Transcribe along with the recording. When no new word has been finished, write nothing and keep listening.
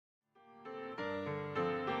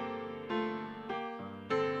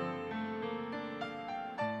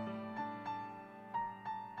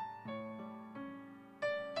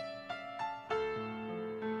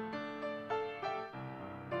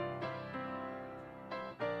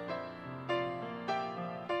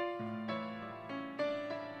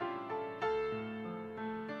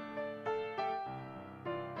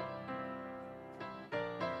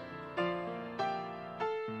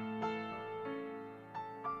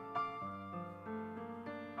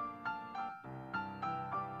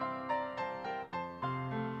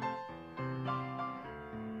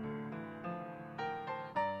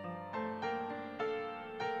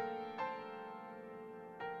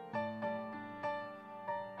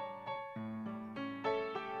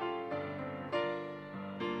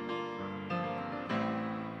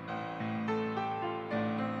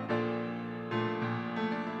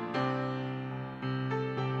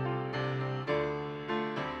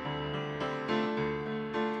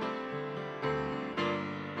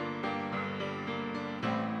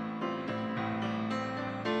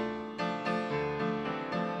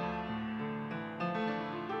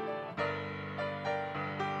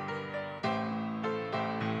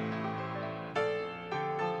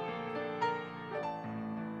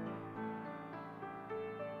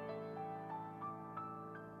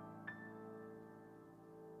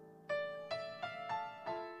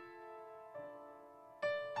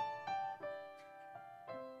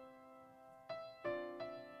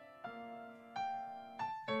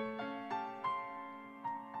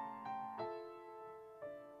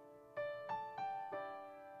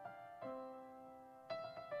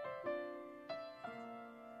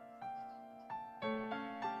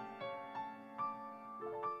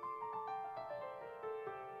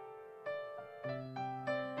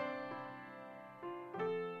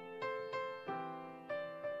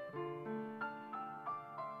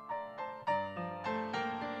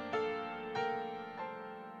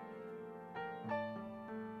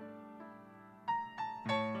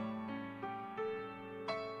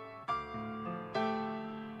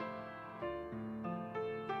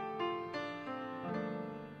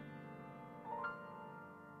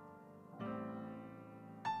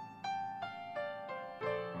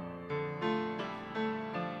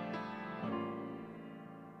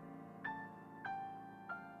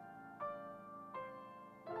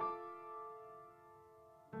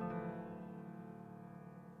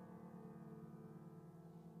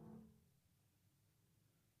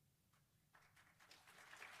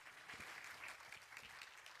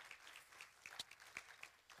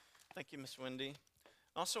Thank you, Miss Wendy.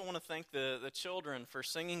 I also want to thank the children for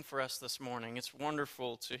singing for us this morning. It's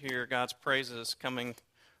wonderful to hear God's praises coming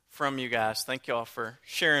from you guys. Thank you all for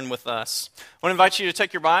sharing with us. I want to invite you to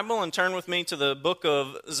take your Bible and turn with me to the book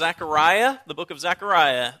of Zechariah. The book of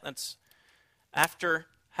Zechariah. That's after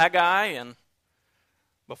Haggai and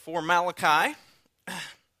before Malachi.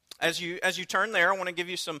 As you turn there, I want to give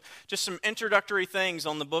you some introductory things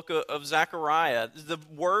on the book of Zechariah. The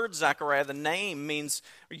word Zechariah, the name, means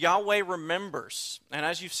Yahweh remembers. And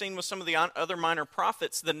as you've seen with some of the other minor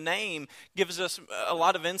prophets, the name gives us a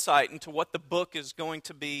lot of insight into what the book is going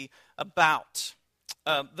to be about.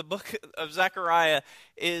 The book of Zechariah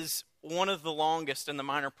is one of the longest in the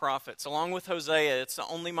minor prophets. Along with Hosea, it's the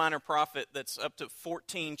only minor prophet that's up to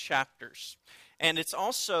 14 chapters. And it's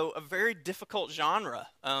also a very difficult genre.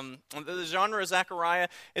 The genre of Zechariah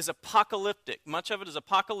is apocalyptic. Much of it is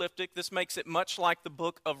apocalyptic. This makes it much like the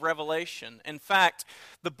book of Revelation. In fact,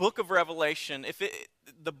 the book of Revelation,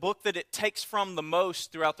 the book that it takes from the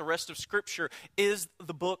most throughout the rest of Scripture is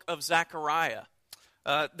the book of Zechariah.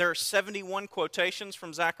 There are 71 quotations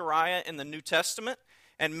from Zechariah in the New Testament.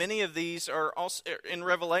 And many of these are also in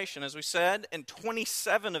Revelation, as we said, and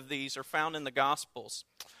 27 of these are found in the Gospels.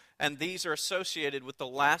 And these are associated with the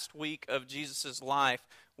last week of Jesus' life,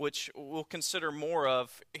 which we'll consider more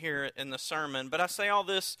of here in the sermon. But I say all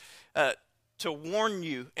this to warn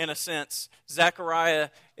you, in a sense, Zechariah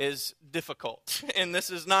is difficult. And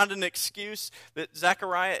this is not an excuse, that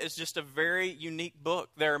Zechariah is just a very unique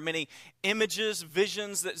book. There are many images,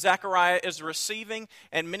 visions that Zechariah is receiving,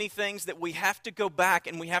 and many things that we have to go back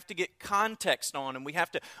and we have to get context on, and we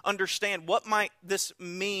have to understand what might this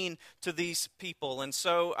mean to these people. And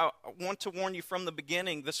so I want to warn you from the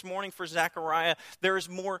beginning, this morning for Zechariah, there is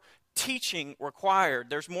more teaching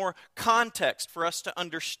required. There's more context for us to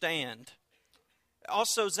understand.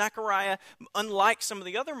 Also, Zechariah, unlike some of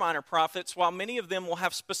the other minor prophets, while many of them will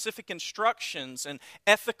have specific instructions and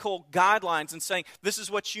ethical guidelines and saying, this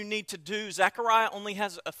is what you need to do, Zechariah only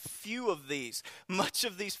has a few of these. Much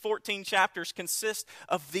of these 14 chapters consist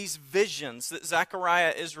of these visions that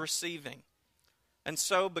Zechariah is receiving. And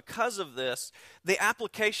so, because of this, the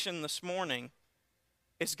application this morning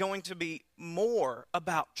is going to be more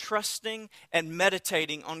about trusting and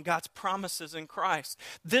meditating on God's promises in Christ.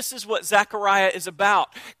 This is what Zechariah is about.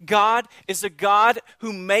 God is a God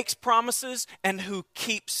who makes promises and who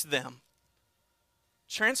keeps them.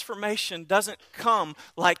 Transformation doesn't come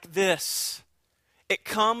like this. It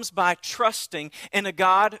comes by trusting in a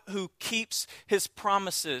God who keeps His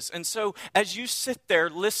promises. And so as you sit there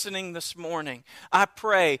listening this morning, I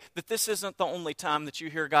pray that this isn't the only time that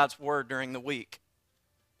you hear God's word during the week.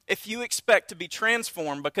 If you expect to be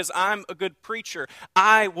transformed because I'm a good preacher,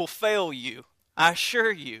 I will fail you. I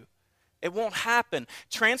assure you. It won't happen.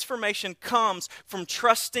 Transformation comes from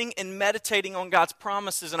trusting and meditating on God's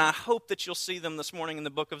promises, and I hope that you'll see them this morning in the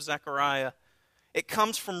book of Zechariah. It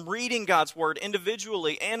comes from reading God's word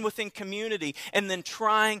individually and within community, and then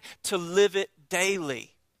trying to live it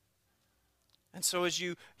daily. And so as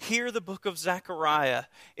you hear the book of Zechariah,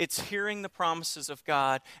 it's hearing the promises of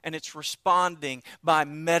God, and it's responding by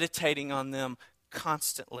meditating on them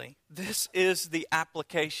constantly. This is the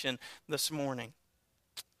application this morning.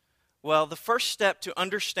 Well, the first step to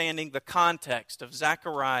understanding the context of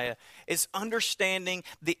Zechariah is understanding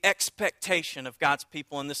the expectation of God's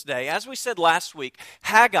people in this day. As we said last week,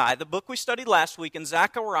 Haggai, the book we studied last week, and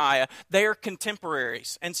Zechariah, they are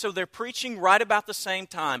contemporaries. And so they're preaching right about the same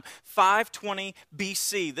time, 520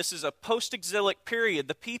 BC. This is a post-exilic period.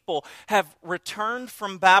 The people have returned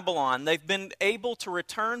from Babylon. They've been able to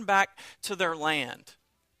return back to their land.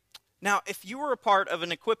 Now, if you were a part of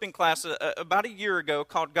an equipping class about a year ago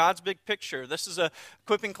called God's Big Picture, this is a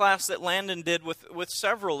equipping class that Landon did with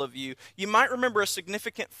several of you, you might remember a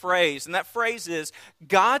significant phrase, and that phrase is,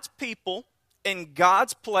 God's people in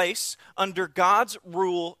God's place under God's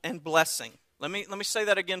rule and blessing. Let me say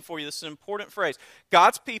that again for you. This is an important phrase.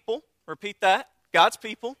 God's people, repeat that, God's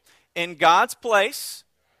people in God's place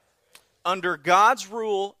under God's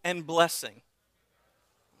rule and blessing.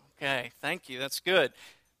 Okay, thank you. That's good.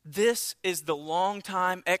 This is the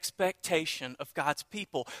long-time expectation of God's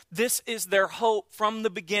people. This is their hope from the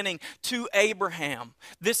beginning to Abraham.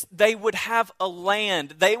 They would have a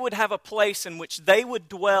land, they would have a place in which they would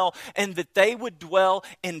dwell, and that they would dwell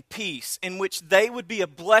in peace, in which they would be a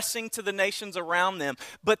blessing to the nations around them,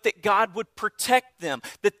 but that God would protect them,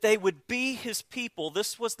 that they would be His people.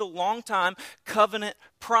 This was the long-time covenant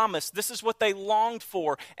promise. This is what they longed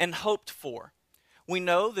for and hoped for. We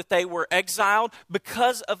know that they were exiled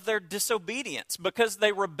because of their disobedience, because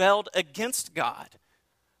they rebelled against God.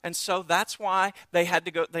 And so that's why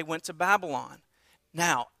they went to Babylon.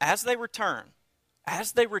 Now, as they return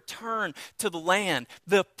to the land,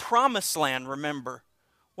 the promised land, remember,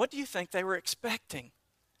 what do you think they were expecting?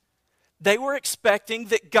 They were expecting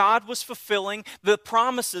that God was fulfilling the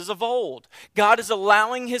promises of old. God is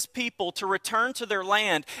allowing his people to return to their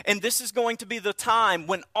land, and this is going to be the time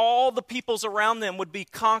when all the peoples around them would be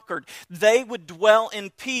conquered. They would dwell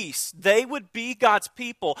in peace. They would be God's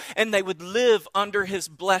people, and they would live under his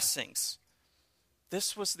blessings.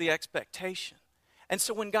 This was the expectation. And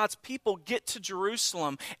so when God's people get to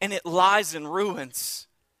Jerusalem and it lies in ruins,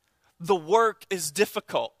 the work is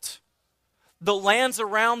difficult. The lands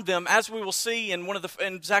around them, as we will see in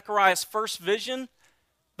in Zechariah's first vision,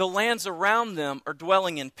 the lands around them are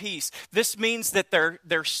dwelling in peace. This means that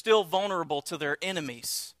they're still vulnerable to their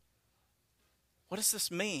enemies. What does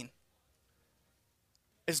this mean?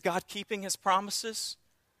 Is God keeping his promises?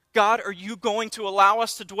 God, are you going to allow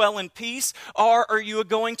us to dwell in peace, or are you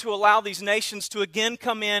going to allow these nations to again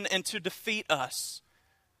come in and to defeat us?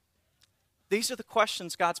 These are the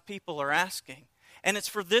questions God's people are asking. And it's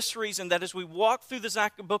for this reason that as we walk through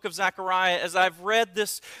the book of Zechariah, as I've read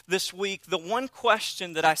this week, the one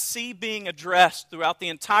question that I see being addressed throughout the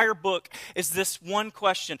entire book is this one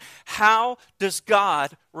question: how does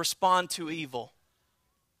God respond to evil?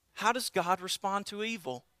 How does God respond to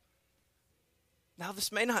evil? Now,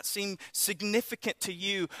 this may not seem significant to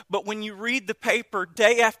you, but when you read the paper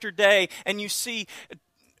day after day and you see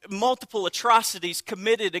multiple atrocities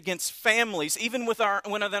committed against families, even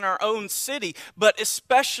within our own city, but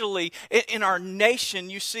especially in our nation,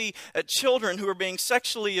 you see children who are being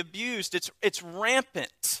sexually abused. It's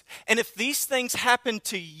rampant. And if these things happen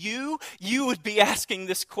to you, you would be asking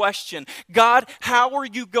this question: God, how are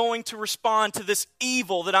you going to respond to this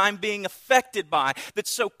evil that I'm being affected by,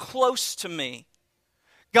 that's so close to me?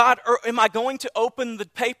 God, am I going to open the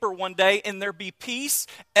paper one day and there be peace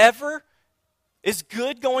ever? Is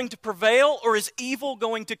good going to prevail, or is evil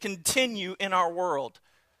going to continue in our world?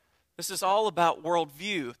 This is all about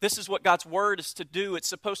worldview. This is what God's word is to do. It's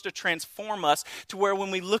supposed to transform us to where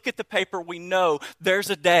when we look at the paper, we know there's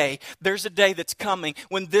a day that's coming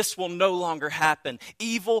when this will no longer happen.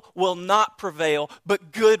 Evil will not prevail,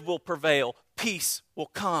 but good will prevail. Peace will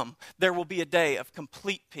come. There will be a day of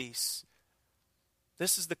complete peace.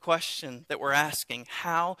 This is the question that we're asking.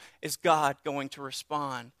 How is God going to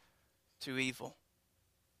respond to evil?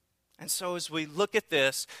 And so as we look at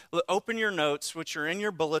this, open your notes, which are in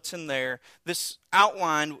your bulletin there. This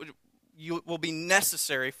outline will be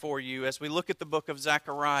necessary for you as we look at the book of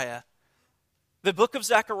Zechariah. The book of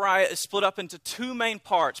Zechariah is split up into two main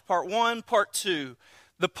parts, part 1, part 2.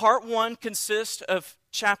 The part 1 consists of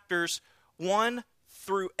chapters 1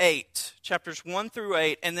 through 8, chapters 1 through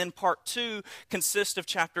 8, and then part 2 consists of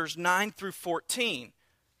chapters 9 through 14.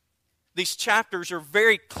 These chapters are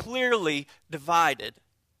very clearly divided.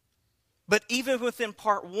 But even within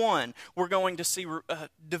part 1, we're going to see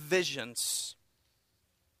divisions.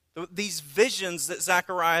 These visions that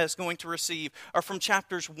Zechariah is going to receive are from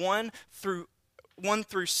chapters 1 through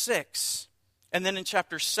 6. And then in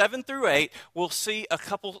chapters 7 through 8, we'll see a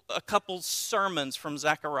couple sermons from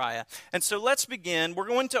Zechariah. And so let's begin. We're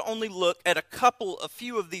going to only look at a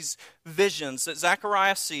few of these visions that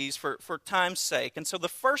Zechariah sees for time's sake. And so the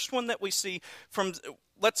first one that we see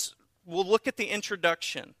we'll look at the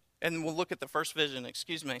introduction, and we'll look at the first vision,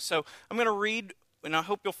 So I'm going to read, and I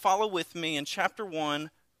hope you'll follow with me in chapter 1,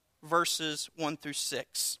 verses 1 through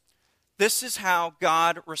 6. This is how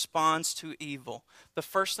God responds to evil. The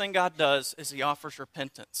first thing God does is he offers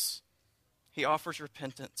repentance. He offers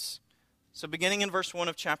repentance. So beginning in verse 1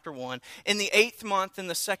 of chapter 1, in the 8th month, in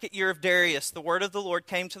the 2nd year of Darius, the word of the Lord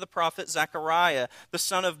came to the prophet Zechariah, the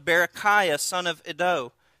son of Berechiah, son of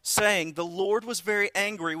Iddo, saying, the Lord was very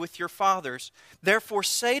angry with your fathers. Therefore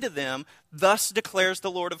say to them, thus declares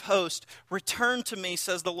the Lord of hosts, return to me,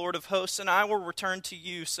 says the Lord of hosts, and I will return to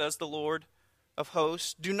you, says the Lord of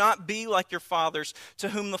hosts. Do not be like your fathers, to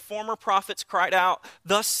whom the former prophets cried out,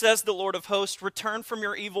 thus says the Lord of hosts, return from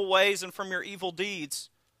your evil ways and from your evil deeds.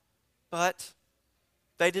 But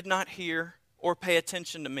they did not hear or pay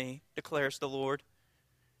attention to me, declares the Lord.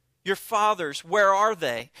 Your fathers, where are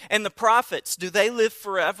they? And the prophets, do they live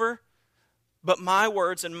forever? But my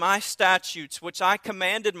words and my statutes, which I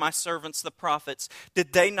commanded my servants the prophets,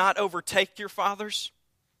 did they not overtake your fathers?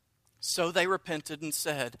 So they repented and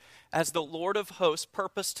said, as the Lord of hosts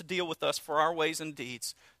purposed to deal with us for our ways and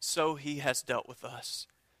deeds, so he has dealt with us.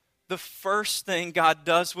 The first thing God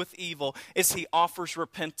does with evil is he offers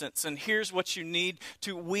repentance. And here's what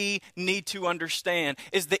we need to understand,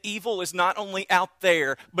 is the evil is not only out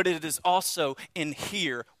there, but it is also in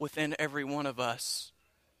here within every one of us.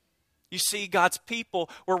 You see, God's people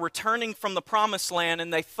were returning from the promised land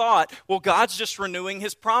and they thought, well, God's just renewing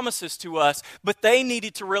his promises to us. But they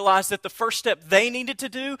needed to realize that the first step they needed to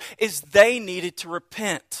do is they needed to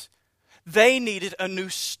repent. They needed a new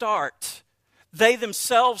start. They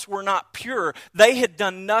themselves were not pure. They had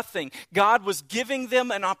done nothing. God was giving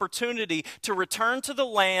them an opportunity to return to the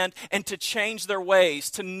land and to change their ways,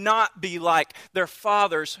 to not be like their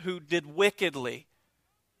fathers who did wickedly.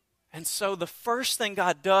 And so the first thing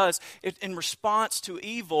God does in response to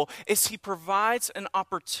evil is he provides an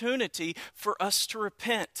opportunity for us to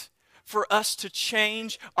repent, for us to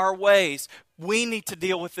change our ways. We need to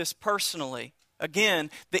deal with this personally. Again,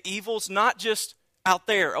 the evil's not just out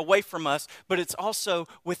there, away from us, but it's also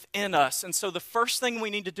within us. And so the first thing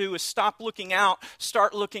we need to do is stop looking out,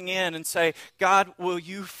 start looking in and say, God, will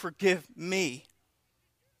you forgive me?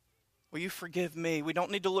 Will you forgive me? We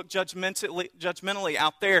don't need to look judgmentally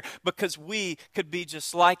out there because we could be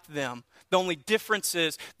just like them. The only difference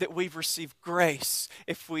is that we've received grace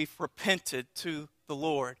if we've repented to the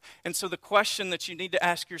Lord. And so the question that you need to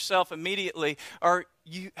ask yourself immediately,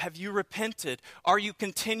 have you repented? Are you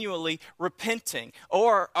continually repenting?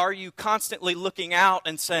 Or are you constantly looking out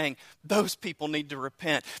and saying, those people need to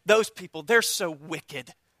repent. Those people, they're so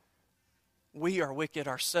wicked. We are wicked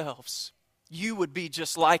ourselves. You would be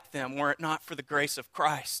just like them were it not for the grace of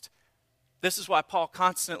Christ. This is why Paul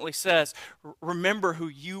constantly says, remember who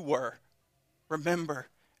you were. Remember.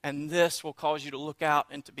 And this will cause you to look out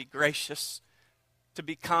and to be gracious, to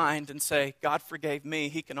be kind and say, God forgave me.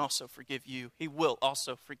 He can also forgive you. He will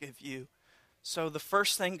also forgive you. So the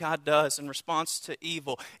first thing God does in response to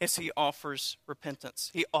evil is he offers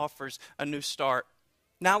repentance. He offers a new start.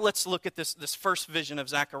 Now let's look at this first vision of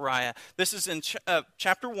Zechariah. This is in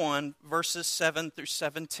chapter 1, verses 7 through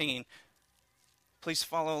 17. Please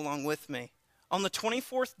follow along with me. On the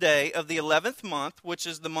 24th day of the 11th month, which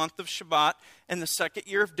is the month of Shabbat, in the second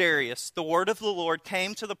year of Darius, the word of the Lord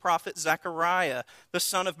came to the prophet Zechariah, the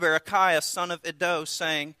son of Berechiah, son of Iddo,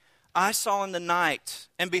 saying, I saw in the night,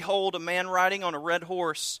 and behold, a man riding on a red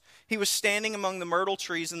horse. He was standing among the myrtle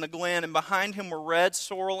trees in the glen, and behind him were red,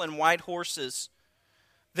 sorrel, and white horses.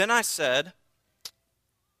 Then I said,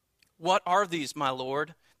 what are these, my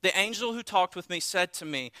Lord? The angel who talked with me said to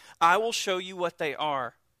me, I will show you what they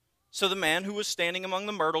are. So the man who was standing among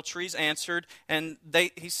the myrtle trees answered, and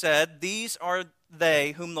he said, these are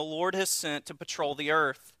they whom the Lord has sent to patrol the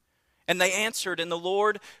earth. And they answered, and the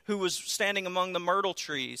Lord who was standing among the myrtle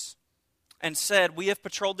trees, and said, we have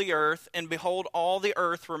patrolled the earth, and behold, all the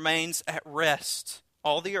earth remains at rest.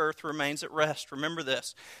 All the earth remains at rest. Remember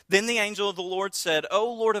this. Then the angel of the Lord said,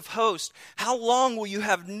 O Lord of hosts, how long will you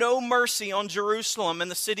have no mercy on Jerusalem and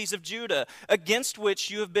the cities of Judah, against which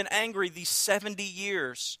you have been angry these 70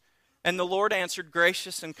 years? And the Lord answered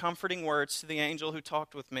gracious and comforting words to the angel who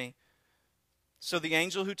talked with me. So the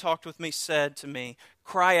angel who talked with me said to me,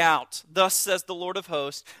 cry out, thus says the Lord of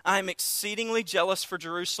hosts, I am exceedingly jealous for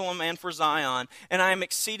Jerusalem and for Zion, and I am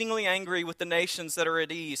exceedingly angry with the nations that are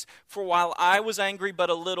at ease. For while I was angry but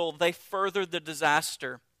a little, they furthered the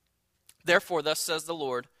disaster. Therefore, thus says the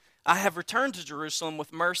Lord, I have returned to Jerusalem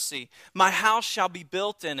with mercy. My house shall be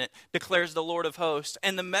built in it, declares the Lord of hosts,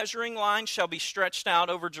 and the measuring line shall be stretched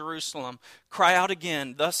out over Jerusalem. Cry out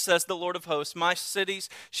again, thus says the Lord of hosts, my cities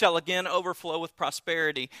shall again overflow with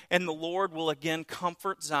prosperity, and the Lord will again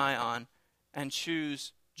comfort Zion and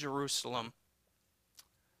choose Jerusalem.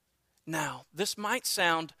 Now, this might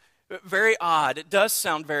sound very odd. It does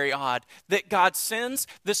sound very odd that God sends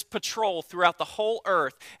this patrol throughout the whole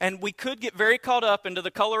earth. And we could get very caught up into the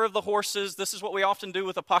color of the horses. This is what we often do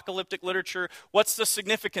with apocalyptic literature. What's the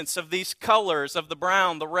significance of these colors, of the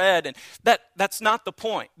brown, the red? And that's not the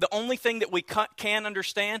point. The only thing that we can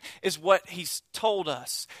understand is what he's told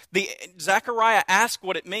us. Zechariah asked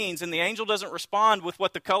what it means, and the angel doesn't respond with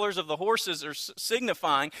what the colors of the horses are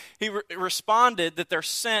signifying. He responded that they're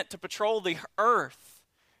sent to patrol the earth.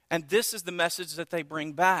 And this is the message that they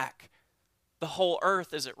bring back. The whole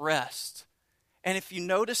earth is at rest. And if you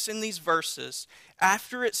notice in these verses,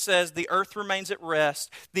 after it says the earth remains at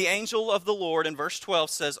rest, the angel of the Lord in verse 12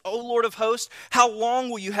 says, O Lord of hosts, how long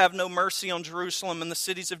will you have no mercy on Jerusalem and the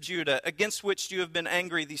cities of Judah, against which you have been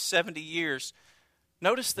angry these 70 years?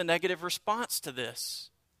 Notice the negative response to this.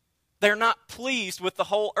 They're not pleased with the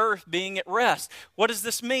whole earth being at rest. What does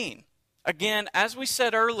this mean? Again, as we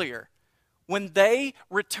said earlier, when they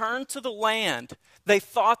returned to the land, they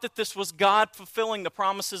thought that this was God fulfilling the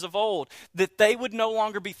promises of old, that they would no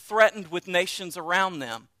longer be threatened with nations around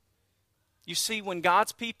them. You see, when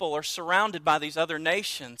God's people are surrounded by these other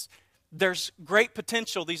nations, there's great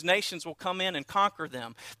potential these nations will come in and conquer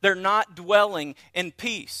them. They're not dwelling in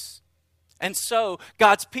peace. And so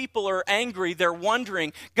God's people are angry. They're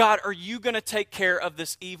wondering, God, are you going to take care of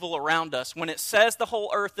this evil around us? When it says the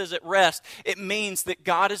whole earth is at rest, it means that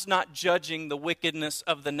God is not judging the wickedness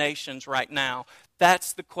of the nations right now.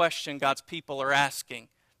 That's the question God's people are asking.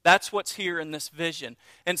 That's what's here in this vision.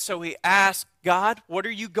 And so he asks, God, what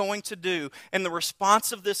are you going to do? And the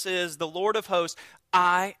response of this is, the Lord of hosts,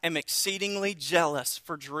 I am exceedingly jealous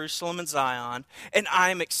for Jerusalem and Zion, and I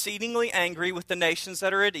am exceedingly angry with the nations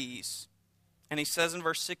that are at ease. And he says in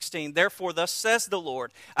verse 16, therefore, thus says the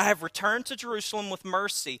Lord, I have returned to Jerusalem with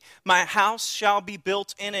mercy. My house shall be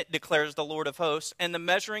built in it, declares the Lord of hosts, and the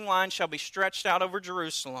measuring line shall be stretched out over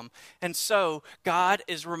Jerusalem. And so God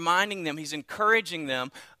is reminding them, he's encouraging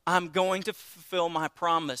them, I'm going to fulfill my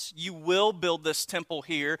promise. You will build this temple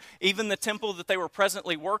here, even the temple that they were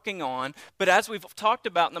presently working on. But as we've talked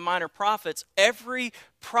about in the minor prophets, every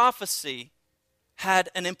prophecy had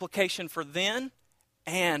an implication for then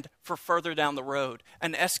and for further down the road,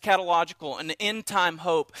 an eschatological, an end-time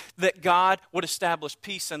hope that God would establish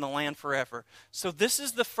peace in the land forever. So this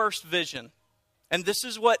is the first vision, and this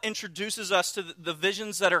is what introduces us to the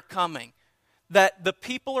visions that are coming, that the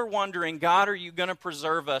people are wondering, God, are you going to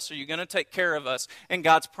preserve us? Are you going to take care of us? And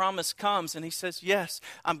God's promise comes, and he says, yes,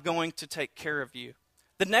 I'm going to take care of you.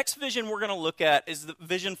 The next vision we're going to look at is the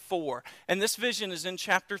vision 4, and this vision is in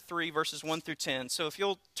chapter 3, verses 1 through 10. So if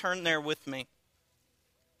you'll turn there with me.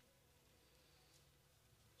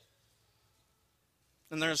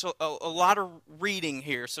 And there's a lot of reading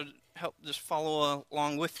here, so help just follow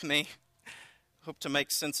along with me. Hope to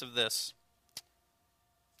make sense of this.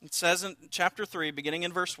 It says in chapter 3, beginning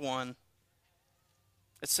in verse 1,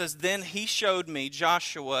 it says, then he showed me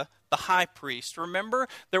Joshua, the high priest. Remember,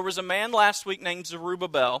 there was a man last week named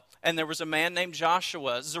Zerubbabel, and there was a man named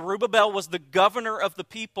Joshua. Zerubbabel was the governor of the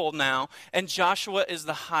people now, and Joshua is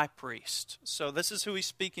the high priest. So this is who he's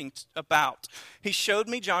speaking about. He showed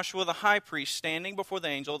me Joshua, the high priest, standing before the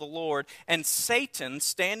angel of the Lord, and Satan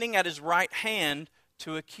standing at his right hand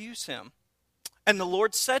to accuse him. And the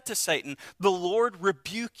Lord said to Satan, the Lord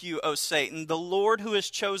rebuke you, O Satan. The Lord who has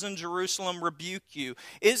chosen Jerusalem rebuke you.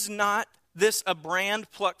 Is not this a brand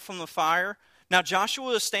plucked from the fire? Now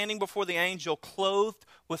Joshua is standing before the angel, clothed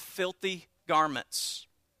with filthy garments.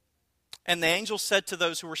 And the angel said to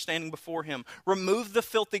those who were standing before him, remove the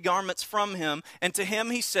filthy garments from him. And to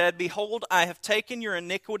him he said, behold, I have taken your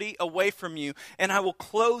iniquity away from you, and I will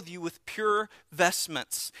clothe you with pure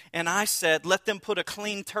vestments. And I said, let them put a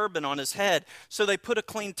clean turban on his head. So they put a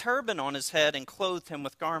clean turban on his head and clothed him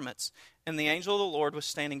with garments. And the angel of the Lord was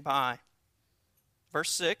standing by.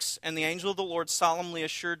 Verse 6, and the angel of the Lord solemnly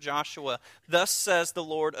assured Joshua, thus says the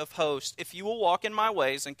Lord of hosts, if you will walk in my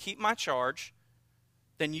ways and keep my charge,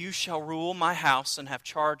 then you shall rule my house and have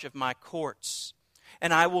charge of my courts.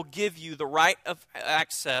 And I will give you the right of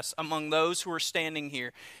access among those who are standing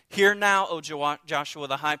here. Hear now, O Joshua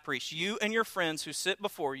the high priest, you and your friends who sit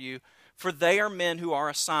before you, for they are men who are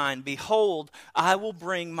assigned. Behold, I will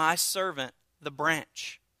bring my servant, the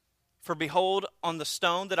branch. For behold, on the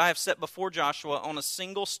stone that I have set before Joshua, on a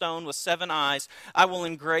single stone with 7 eyes, I will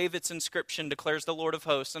engrave its inscription, declares the Lord of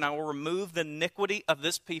hosts, and I will remove the iniquity of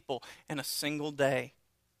this people in a single day.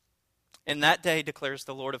 In that day, declares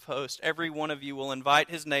the Lord of hosts, every one of you will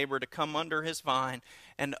invite his neighbor to come under his vine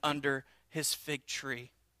and under his fig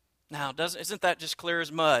tree. Now, isn't that just clear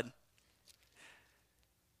as mud?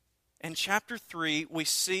 In chapter 3, we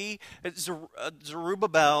see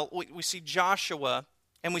Zerubbabel, we see Joshua,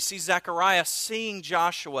 and we see Zechariah seeing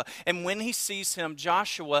Joshua. And when he sees him,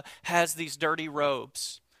 Joshua has these dirty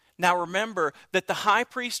robes. Now remember that the high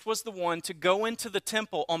priest was the one to go into the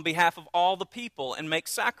temple on behalf of all the people and make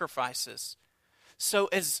sacrifices. So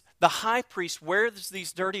as the high priest wears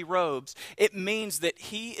these dirty robes, it means that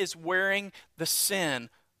he is wearing the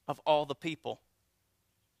sin of all the people.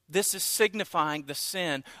 This is signifying the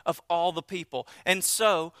sin of all the people. And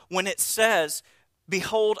so when it says,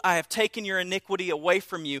 behold, I have taken your iniquity away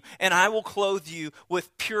from you, and I will clothe you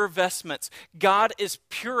with pure vestments. God is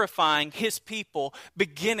purifying his people,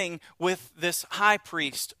 beginning with this high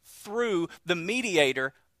priest, through the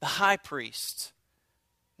mediator, the high priest.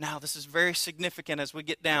 Now, this is very significant as we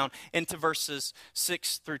get down into verses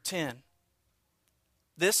 6 through 10.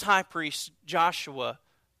 This high priest, Joshua,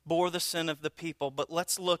 bore the sin of the people, but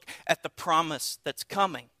let's look at the promise that's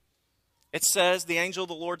coming. It says, the angel of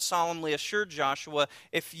the Lord solemnly assured Joshua,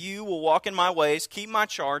 if you will walk in my ways, keep my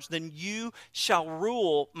charge, then you shall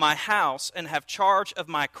rule my house and have charge of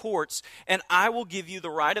my courts, and I will give you the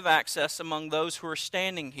right of access among those who are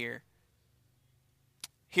standing here.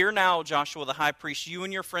 Hear now, Joshua the high priest, you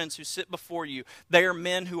and your friends who sit before you, they are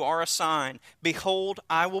men who are assigned. Behold,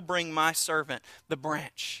 I will bring my servant, the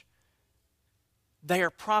branch. They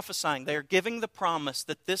are prophesying, they are giving the promise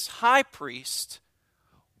that this high priest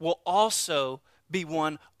will also be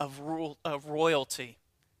one of royalty.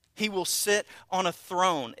 He will sit on a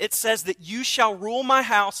throne. It says that you shall rule my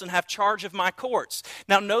house and have charge of my courts.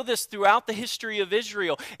 Now know this, throughout the history of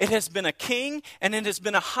Israel, it has been a king and it has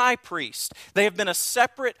been a high priest. They have been a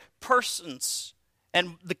separate persons.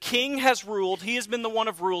 And the king has ruled, he has been the one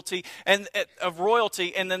of royalty, and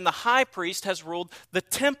then the high priest has ruled the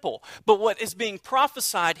temple. But what is being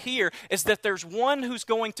prophesied here is that there's one who's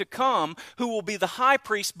going to come who will be the high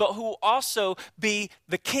priest, but who will also be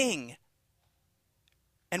the king.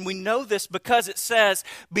 And we know this because it says,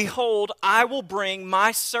 behold, I will bring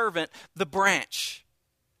my servant the branch.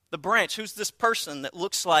 The branch, who's this person that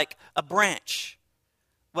looks like a branch?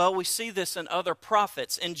 Well, we see this in other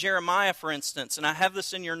prophets. In Jeremiah, for instance, and I have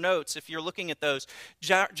this in your notes if you're looking at those.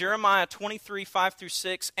 Jeremiah 23, 5 through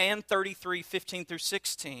 6, and 33, 15 through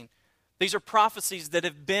 16. These are prophecies that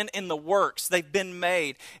have been in the works. They've been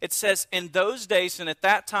made. It says, in those days and at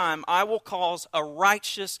that time, I will cause a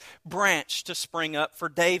righteous branch to spring up for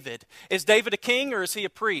David. Is David a king or is he a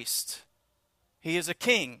priest? He is a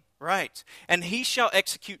king. Right. And he shall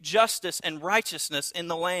execute justice and righteousness in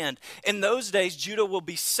the land. In those days, Judah will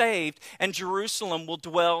be saved and Jerusalem will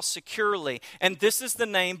dwell securely. And this is the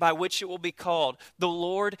name by which it will be called. The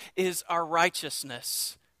Lord is our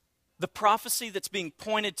righteousness. The prophecy that's being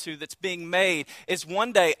pointed to, that's being made, is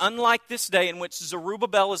one day, unlike this day in which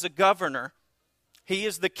Zerubbabel is a governor, he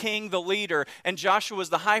is the king, the leader, and Joshua is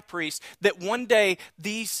the high priest, that one day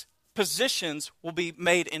these positions will be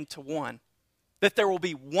made into one. That there will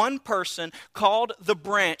be one person called the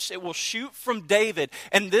branch. It will shoot from David.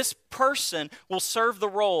 And this person will serve the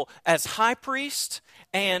role as high priest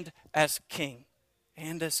and as king.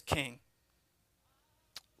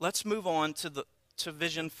 Let's move on to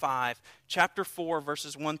Vision 5, chapter 4,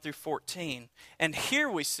 verses 1 through 14. And here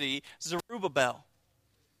we see Zerubbabel.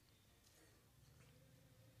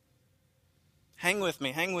 Hang with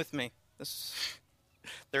me.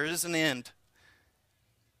 There is an end.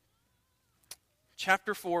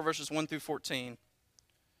 Chapter 4, verses 1 through 14.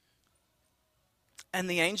 And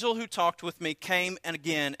the angel who talked with me came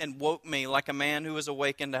again and woke me like a man who is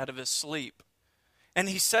awakened out of his sleep. And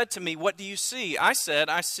he said to me, what do you see? I said,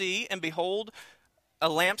 I see, and behold, a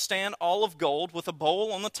lampstand all of gold with a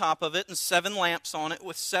bowl on the top of it and 7 lamps on it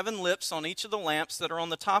with 7 lips on each of the lamps that are on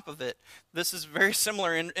the top of it. This is very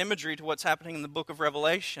similar in imagery to what's happening in the book of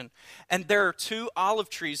Revelation. And there are 2 olive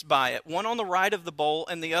trees by it, one on the right of the bowl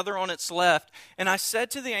and the other on its left. And I said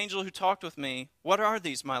to the angel who talked with me, what are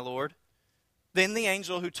these, my Lord? Then the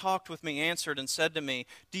angel who talked with me answered and said to me,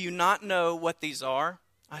 do you not know what these are?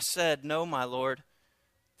 I said, no, my Lord.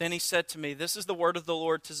 Then he said to me, this is the word of the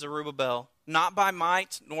Lord to Zerubbabel. Not by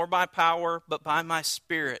might nor by power, but by my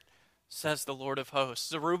Spirit, says the Lord of hosts.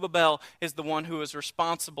 Zerubbabel is the one who is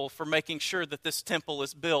responsible for making sure that this temple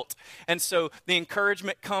is built. And so the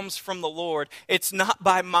encouragement comes from the Lord. It's not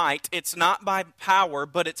by might, it's not by power,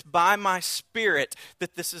 but it's by my Spirit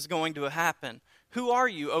that this is going to happen. Who are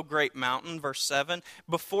you, O great mountain? Verse 7.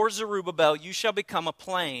 Before Zerubbabel you shall become a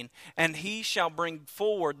plain, and he shall bring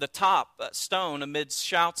forward the top stone amidst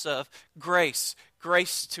shouts of grace,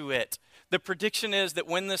 grace to it. The prediction is that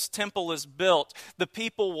when this temple is built, the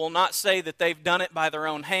people will not say that they've done it by their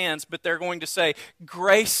own hands, but they're going to say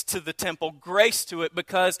grace to the temple, grace to it,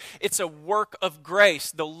 because it's a work of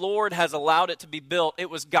grace. The Lord has allowed it to be built. It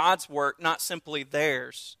was God's work, not simply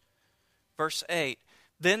theirs. Verse 8.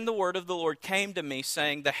 Then the word of the Lord came to me,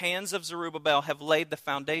 saying, the hands of Zerubbabel have laid the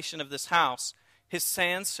foundation of this house. His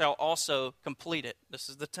hands shall also complete it. This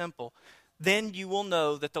is the temple. Then you will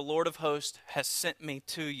know that the Lord of hosts has sent me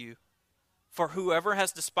to you. For whoever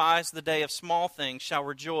has despised the day of small things shall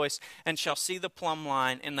rejoice and shall see the plumb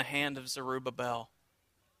line in the hand of Zerubbabel.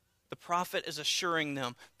 The prophet is assuring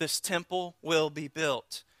them this temple will be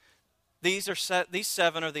built. These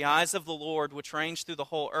 7 are the eyes of the Lord which range through the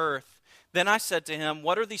whole earth. Then I said to him,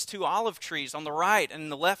 what are these 2 olive trees on the right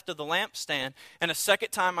and the left of the lampstand? And a second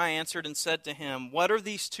time I answered and said to him, what are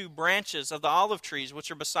these 2 branches of the olive trees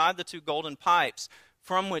which are beside the 2 golden pipes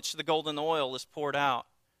from which the golden oil is poured out?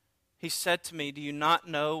 He said to me, do you not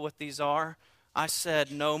know what these are? I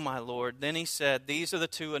said, no, my Lord. Then he said, these are the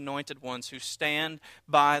 2 anointed ones who stand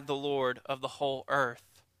by the Lord of the whole earth.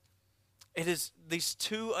 It is these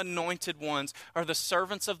 2 anointed ones are the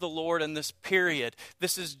servants of the Lord in this period.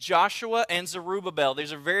 This is Joshua and Zerubbabel.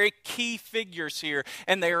 These are very key figures here,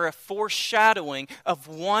 and they are a foreshadowing of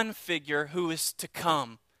one figure who is to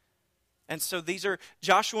come. And so these are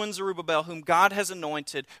Joshua and Zerubbabel, whom God has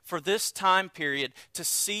anointed for this time period to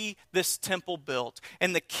see this temple built.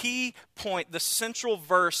 And the key point, the central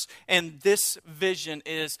verse in this vision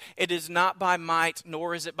is, it is not by might,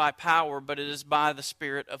 nor is it by power, but it is by the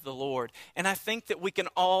Spirit of the Lord. And I think that we can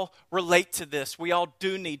all relate to this. We all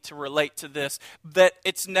do need to relate to this, that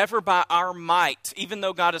it's never by our might. Even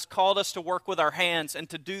though God has called us to work with our hands and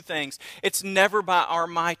to do things, it's never by our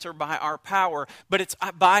might or by our power, but it's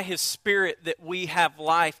by His Spirit that we have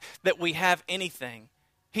life, that we have anything.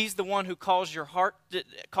 He's the one who causes your heart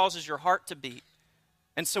to beat.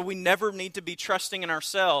 And so we never need to be trusting in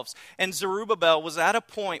ourselves. And Zerubbabel was at a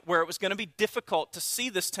point where it was going to be difficult to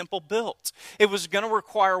see this temple built. It was going to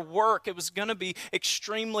require work. It was going to be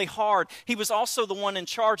extremely hard. He was also the one in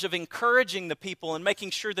charge of encouraging the people and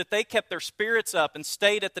making sure that they kept their spirits up and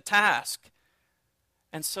stayed at the task.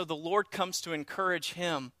 And so the Lord comes to encourage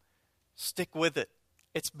him. Stick with it.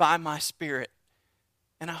 It's by my Spirit.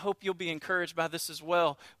 And I hope you'll be encouraged by this as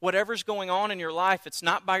well. Whatever's going on in your life, it's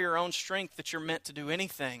not by your own strength that you're meant to do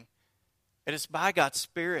anything. It is by God's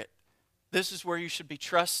Spirit. This is where you should be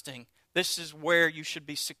trusting. This is where you should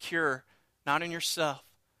be secure. Not in yourself,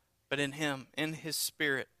 but in Him, in His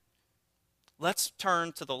Spirit. Let's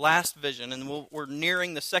turn to the last vision, and we're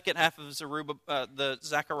nearing the second half of the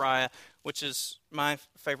Zechariah, which is my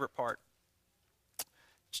favorite part.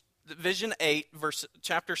 Vision 8,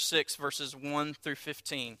 chapter 6, verses 1 through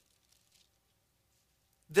 15.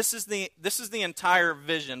 This is the entire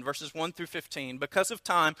vision, verses 1 through 15. Because of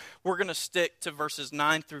time, we're going to stick to verses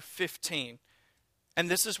 9 through 15. And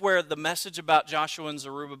this is where the message about Joshua and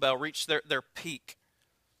Zerubbabel reached their peak.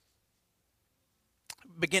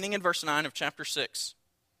 Beginning in verse 9 of chapter 6.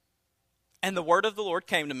 And the word of the Lord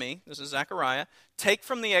came to me, this is Zechariah, take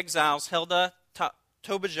from the exiles Heldah,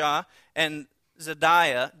 Tobijah, and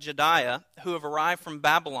Jediah, who have arrived from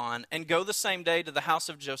Babylon, and go the same day to the house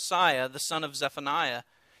of Josiah, the son of Zephaniah.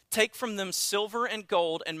 Take from them silver and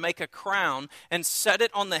gold, and make a crown, and set it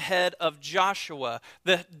on the head of Joshua,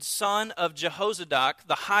 the son of Jehozadak,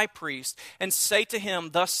 the high priest, and say to him,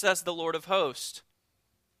 thus says the Lord of hosts,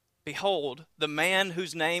 behold, the man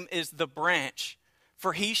whose name is the branch,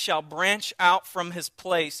 for he shall branch out from his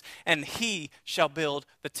place, and he shall build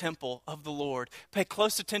the temple of the Lord. Pay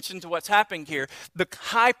close attention to what's happening here. The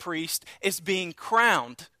high priest is being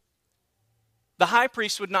crowned. The high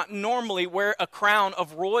priest would not normally wear a crown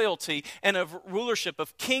of royalty and of rulership,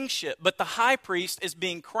 of kingship, but the high priest is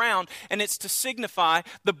being crowned, and it's to signify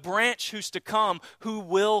the branch who's to come, who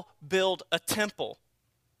will build a temple.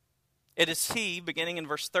 It is he, beginning in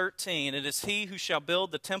verse 13, it is he who shall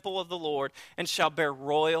build the temple of the Lord and shall bear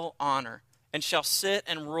royal honor and shall sit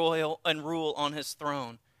and rule on his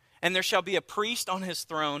throne. And there shall be a priest on his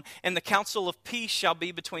throne, and the council of peace shall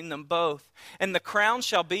be between them both. And the crown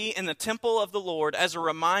shall be in the temple of the Lord as a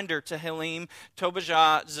reminder to Helem,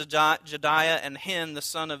 Tobijah, Jediah, and Hen, the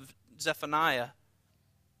son of Zephaniah.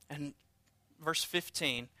 And verse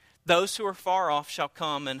 15, those who are far off shall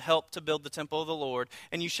come and help to build the temple of the Lord,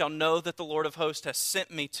 and you shall know that the Lord of hosts has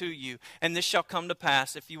sent me to you. And this shall come to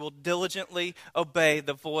pass if you will diligently obey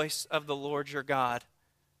the voice of the Lord your God.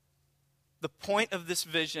 The point of this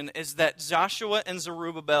vision is that Joshua and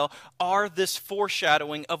Zerubbabel are this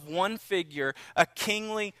foreshadowing of one figure, a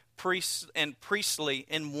kingly priest and priestly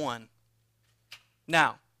in one.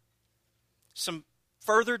 Now, some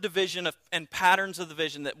further division and patterns of the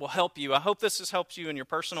vision that will help you. I hope this has helped you in your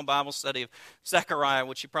personal Bible study of Zechariah,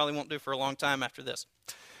 which you probably won't do for a long time after this.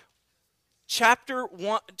 Chapter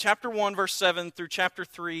 1, verse 7 through chapter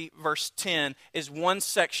 3, verse 10 is one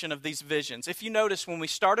section of these visions. If you notice, when we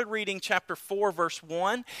started reading chapter 4, verse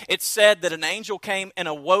 1, it said that an angel came and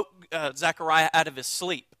awoke Zechariah out of his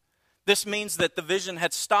sleep. This means that the vision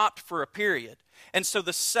had stopped for a period. And so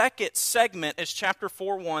the second segment is chapter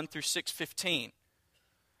 4, 1 through 6:15.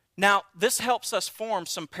 Now, this helps us form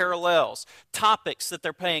some parallels, topics that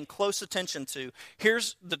they're paying close attention to.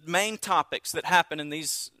 Here's the main topics that happen in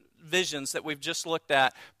these visions that we've just looked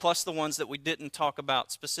at, plus the ones that we didn't talk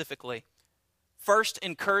about specifically. First,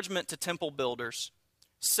 encouragement to temple builders.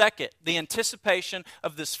 Second, the anticipation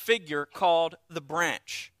of this figure called the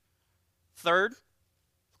branch. Third,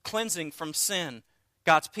 cleansing from sin.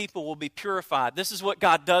 God's people will be purified. This is what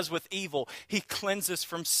God does with evil. He cleanses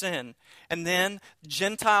from sin. And then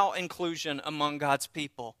Gentile inclusion among God's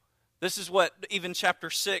people. This is what even chapter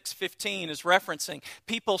 6:15 is referencing.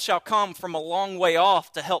 People shall come from a long way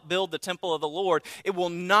off to help build the temple of the Lord. It will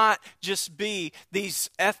not just be these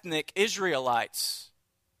ethnic Israelites.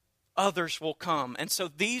 Others will come. And so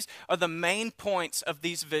these are the main points of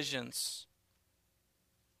these visions.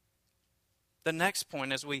 The next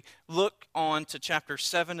point, as we look on to chapter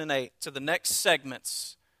 7 and 8, to the next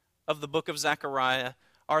segments of the book of Zechariah,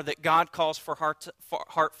 are that God calls for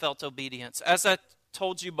heartfelt obedience. As I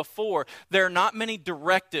told you before, there are not many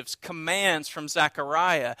directives, commands from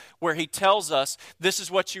Zechariah where he tells us this is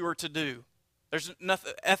what you are to do. There's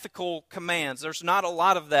nothing, ethical commands. There's not a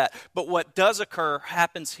lot of that. But what does occur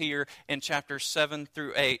happens here in chapters 7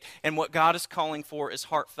 through 8. And what God is calling for is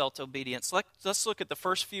heartfelt obedience. Let's look at the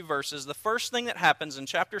first few verses. The first thing that happens in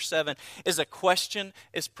chapter 7 is a question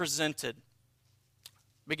is presented.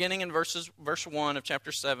 Beginning in verse 1 of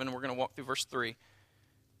chapter 7, we're going to walk through verse 3.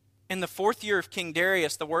 In the 4th year of King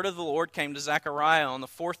Darius, the word of the Lord came to Zechariah on the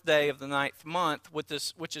 4th day of the 9th month, which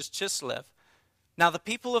is Chislev. Now the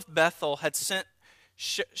people of Bethel had sent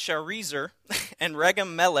Sharezer and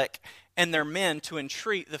Regem-Melech and their men to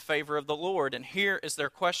entreat the favor of the Lord. And here is their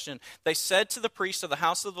question. They said to the priests of the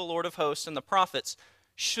house of the Lord of hosts and the prophets,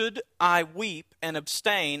 should I weep and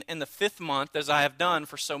abstain in the 5th month as I have done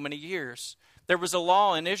for so many years? There was a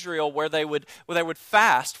law in Israel where they would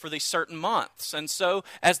fast for these certain months. And so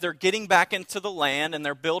as they're getting back into the land and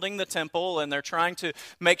they're building the temple and they're trying to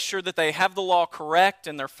make sure that they have the law correct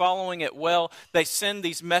and they're following it well, they send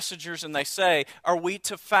these messengers and they say, are we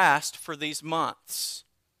to fast for these months?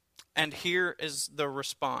 And here is the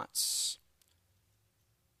response.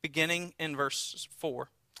 Beginning in verse 4.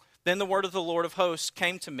 Then the word of the Lord of hosts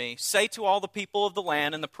came to me. Say to all the people of the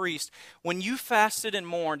land and the priest, when you fasted and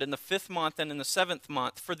mourned in the 5th month and in the 7th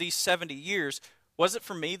month for these 70 years, was it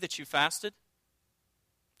for me that you fasted?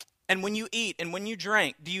 And when you eat and when you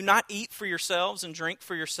drink, do you not eat for yourselves and drink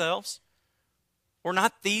for yourselves? Were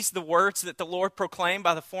not these the words that the Lord proclaimed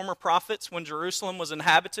by the former prophets when Jerusalem was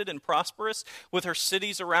inhabited and prosperous, with her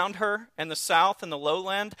cities around her, and the south and the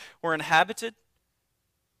lowland were inhabited?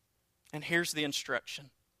 And here's the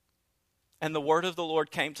instruction. And the word of the Lord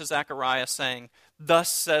came to Zechariah, saying, thus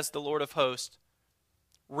says the Lord of hosts,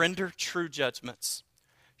 render true judgments,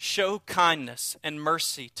 show kindness and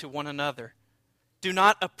mercy to one another. Do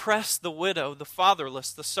not oppress the widow, the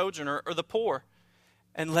fatherless, the sojourner, or the poor,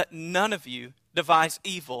 and let none of you devise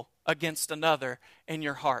evil against another in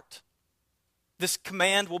your heart. This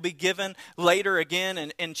command will be given later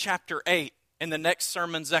again in chapter 8, in the next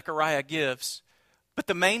sermon Zechariah gives. But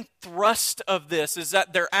the main thrust of this is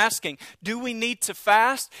that they're asking, do we need to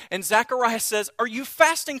fast? And Zechariah says, are you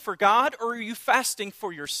fasting for God or are you fasting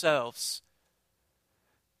for yourselves?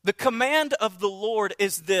 The command of the Lord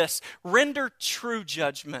is this: render true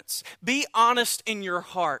judgments. Be honest in your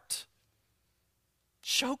heart.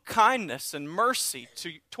 Show kindness and mercy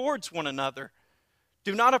towards one another.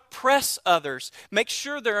 Do not oppress others. Make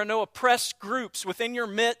sure there are no oppressed groups within your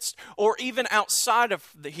midst or even outside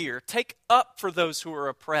of here. Take up for those who are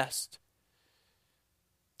oppressed.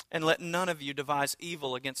 And let none of you devise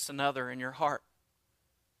evil against another in your heart.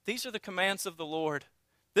 These are the commands of the Lord.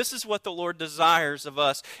 This is what the Lord desires of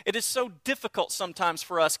us. It is so difficult sometimes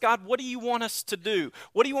for us. God, what do you want us to do?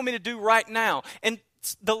 What do you want me to do right now? And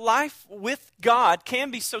the life with God can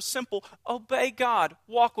be so simple. Obey God,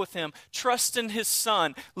 walk with Him, trust in His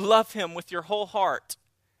Son, love Him with your whole heart.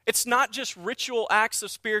 It's not just ritual acts of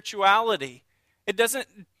spirituality. It doesn't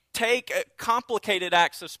take complicated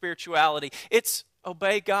acts of spirituality. It's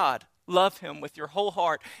obey God, love Him with your whole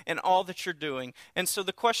heart and all that you're doing. And so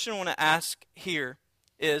the question I want to ask here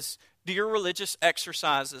is, do your religious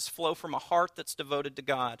exercises flow from a heart that's devoted to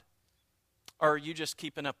God? Or are you just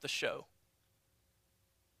keeping up the show?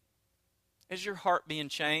 Is your heart being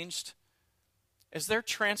changed? Is there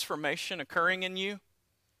transformation occurring in you?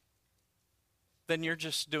 Then you're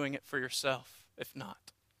just doing it for yourself, if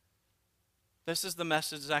not. This is the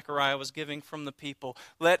message Zechariah was giving from the people.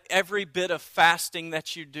 Let every bit of fasting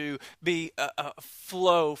that you do be a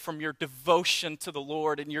flow from your devotion to the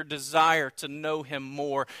Lord and your desire to know Him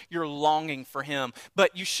more, your longing for Him.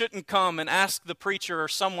 But you shouldn't come and ask the preacher or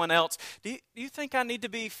someone else, do you think I need to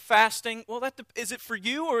be fasting? Well, is it for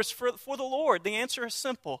you or is it for the Lord? The answer is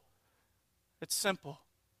simple. It's simple.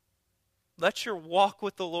 Let your walk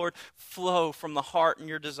with the Lord flow from the heart and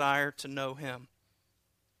your desire to know Him.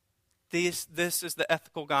 This is the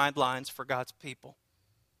ethical guidelines for God's people.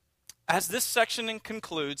 As this section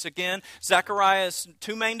concludes, again, Zechariah's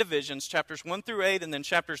two main divisions, chapters 1 through 8 and then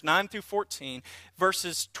chapters 9 through 14,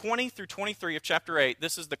 verses 20 through 23 of chapter 8,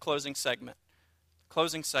 this is the closing segment.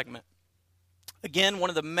 Again, one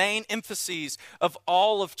of the main emphases of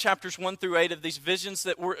all of chapters 1 through 8 of these visions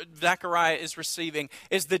that Zechariah is receiving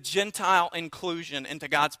is the Gentile inclusion into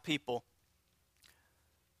God's people.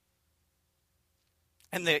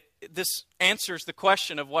 And this answers the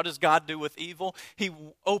question of what does God do with evil? He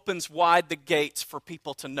opens wide the gates for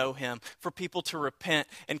people to know him, for people to repent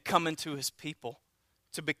and come into his people,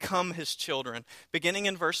 to become his children. Beginning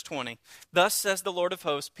in verse 20, thus says the Lord of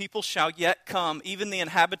hosts, people shall yet come, even the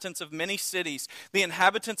inhabitants of many cities. The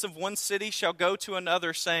inhabitants of one city shall go to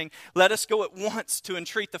another, saying, let us go at once to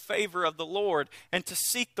entreat the favor of the Lord and to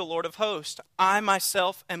seek the Lord of hosts. I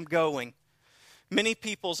myself am going. Many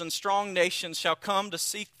peoples and strong nations shall come to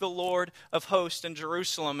seek the Lord of hosts in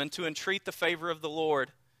Jerusalem and to entreat the favor of the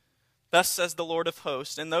Lord. Thus says the Lord of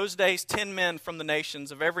hosts, in those days 10 men from the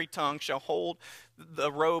nations of every tongue shall hold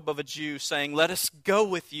the robe of a Jew, saying, let us go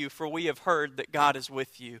with you, for we have heard that God is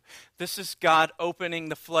with you. This is God opening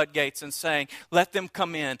the floodgates and saying, let them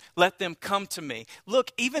come in, let them come to me.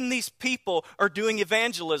 Look, even these people are doing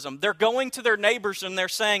evangelism. They're going to their neighbors and they're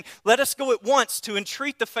saying, let us go at once to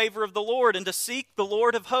entreat the favor of the Lord and to seek the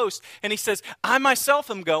Lord of hosts. And he says, I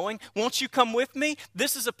myself am going. Won't you come with me?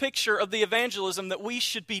 This is a picture of the evangelism that we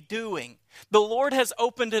should be doing. The Lord has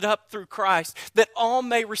opened it up through Christ that all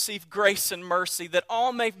may receive grace and mercy, that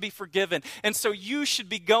all may be forgiven. And so you should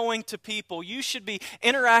be going to people. You should be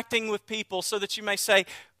interacting with people so that you may say,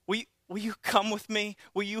 will you come with me?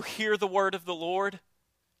 Will you hear the word of the Lord?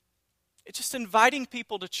 It's just inviting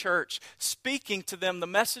people to church, speaking to them the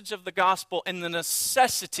message of the gospel and the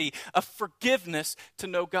necessity of forgiveness to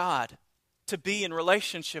know God, to be in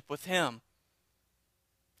relationship with him.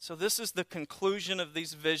 So this is the conclusion of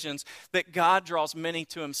these visions, that God draws many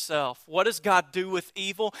to himself. What does God do with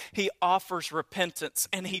evil? He offers repentance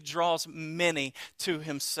and he draws many to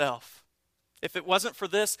himself. If it wasn't for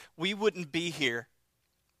this, we wouldn't be here.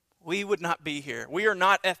 We would not be here. We are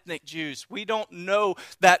not ethnic Jews. We don't know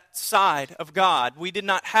that side of God. We did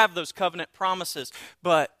not have those covenant promises.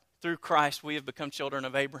 But through Christ, we have become children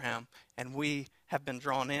of Abraham and we have been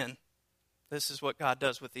drawn in. This is what God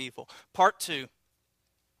does with evil. Part 2,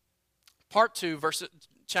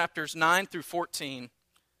 chapters 9 through 14.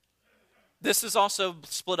 This is also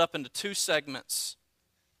split up into 2 segments.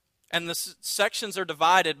 And the sections are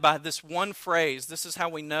divided by this one phrase. This is how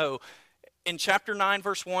we know. In chapter 9,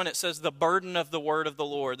 verse 1, it says, the burden of the word of the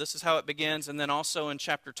Lord. This is how it begins. And then also in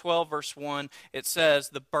chapter 12, verse 1, it says,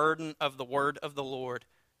 the burden of the word of the Lord.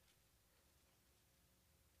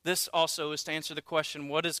 This also is to answer the question,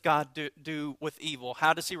 what does God do with evil?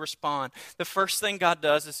 How does he respond? The first thing God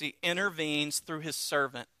does is he intervenes through his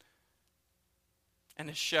servant, and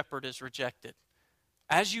his shepherd is rejected.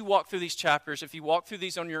 As you walk through these chapters, if you walk through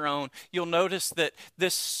these on your own, you'll notice that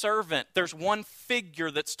this servant, there's one figure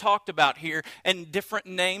that's talked about here, and different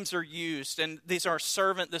names are used. And these are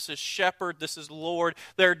servant, this is shepherd, this is Lord.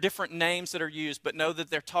 There are different names that are used, but know that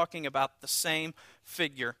they're talking about the same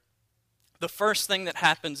figure. The first thing that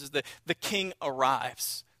happens is that the king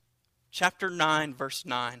arrives. Chapter 9, verse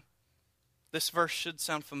 9. This verse should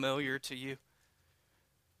sound familiar to you.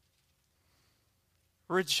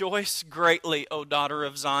 Rejoice greatly, O daughter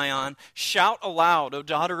of Zion. Shout aloud, O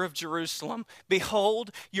daughter of Jerusalem.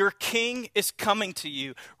 Behold, your king is coming to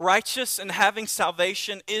you. Righteous and having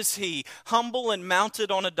salvation is he, humble and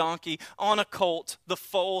mounted on a donkey, on a colt, the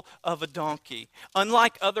foal of a donkey.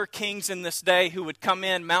 Unlike other kings in this day who would come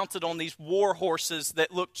in mounted on these war horses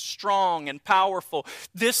that looked strong and powerful,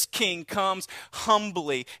 this king comes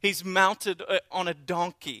humbly. He's mounted on a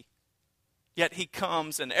donkey. Yet he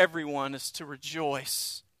comes and everyone is to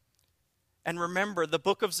rejoice. And remember, the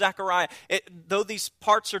book of Zechariah, though these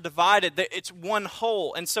parts are divided, it's one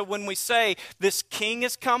whole. And so when we say this king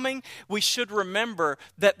is coming, we should remember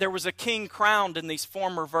that there was a king crowned in these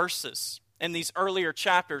former verses, in these earlier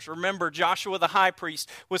chapters. Remember, Joshua the high priest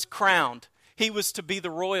was crowned. He was to be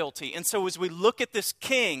the royalty. And so as we look at this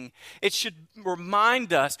king, it should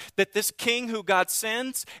remind us that this king who God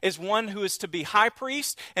sends is one who is to be high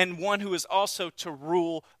priest and one who is also to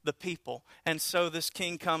rule the people. And so this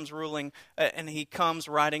king comes ruling, and he comes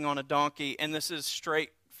riding on a donkey. And this is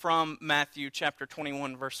straight from Matthew chapter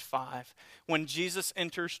 21, verse 5. When Jesus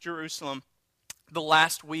enters Jerusalem, the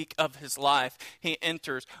last week of his life, he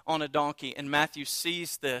enters on a donkey, and Matthew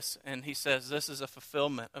sees this, and he says, this is a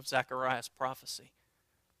fulfillment of Zechariah's prophecy.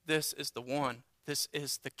 This is the one. This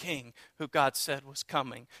is the king who God said was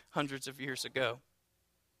coming hundreds of years ago.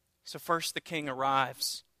 So first the king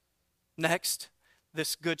arrives. Next,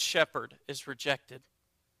 this good shepherd is rejected.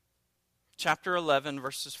 Chapter 11,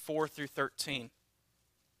 verses 4 through 13.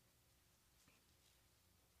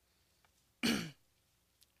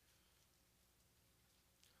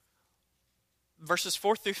 Verses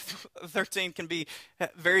 4 through 13 can be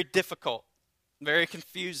very difficult, very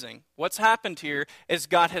confusing. What's happened here is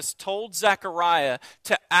God has told Zechariah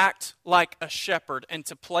to act like a shepherd and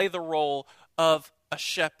to play the role of a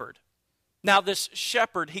shepherd. Now this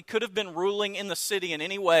shepherd, he could have been ruling in the city in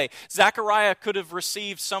any way. Zechariah could have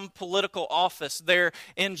received some political office there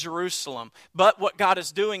in Jerusalem. But what God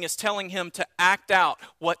is doing is telling him to act out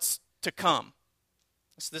what's to come.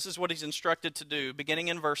 So this is what he's instructed to do, beginning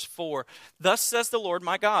in verse 4. Thus says the Lord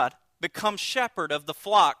my God, become shepherd of the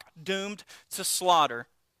flock doomed to slaughter.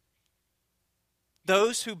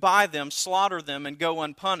 Those who buy them slaughter them and go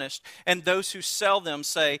unpunished, and those who sell them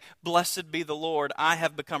say, blessed be the Lord, I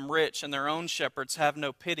have become rich, and their own shepherds have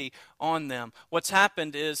no pity on them. What's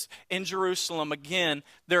happened is, in Jerusalem, again,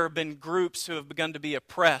 there have been groups who have begun to be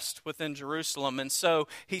oppressed within Jerusalem, and so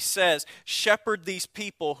he says, shepherd these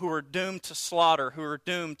people who are doomed to slaughter, who are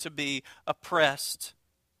doomed to be oppressed.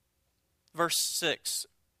 Verse 6.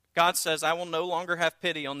 God says, I will no longer have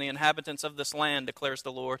pity on the inhabitants of this land, declares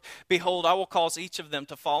the Lord. Behold, I will cause each of them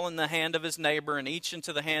to fall in the hand of his neighbor, and each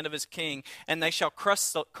into the hand of his king, and they shall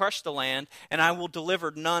crush the land, and I will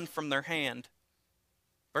deliver none from their hand.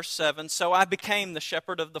 Verse 7, so I became the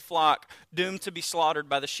shepherd of the flock, doomed to be slaughtered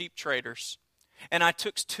by the sheep traders. And I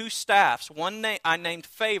took 2 staffs, one I named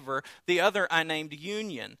Favor, the other I named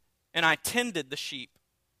Union, and I tended the sheep.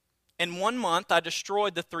 In 1 month I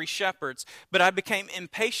destroyed the 3 shepherds, but I became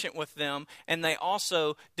impatient with them, and they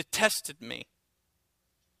also detested me.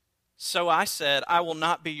 So I said, I will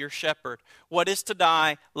not be your shepherd. What is to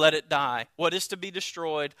die, let it die. What is to be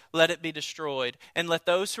destroyed, let it be destroyed. And let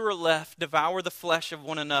those who are left devour the flesh of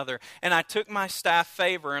one another. And I took my staff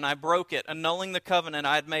Favor, and I broke it, annulling the covenant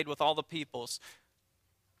I had made with all the peoples.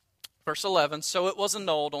 Verse 11, so it was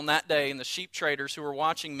annulled on that day, and the sheep traders who were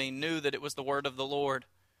watching me knew that it was the word of the Lord.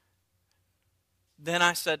 Then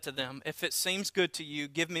I said to them, if it seems good to you,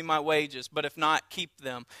 give me my wages, but if not, keep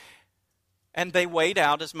them. And they weighed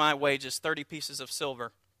out as my wages 30 pieces of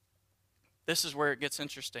silver. This is where it gets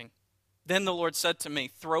interesting. Then the Lord said to me,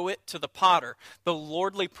 throw it to the potter, the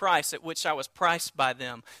lordly price at which I was priced by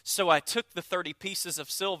them. So I took the 30 pieces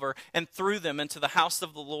of silver and threw them into the house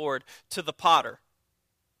of the Lord to the potter.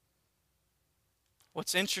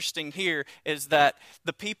 What's interesting here is that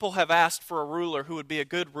the people have asked for a ruler who would be a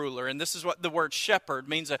good ruler. And this is what the word shepherd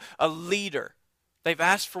means, a leader. They've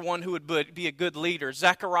asked for one who would be a good leader.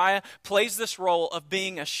 Zechariah plays this role of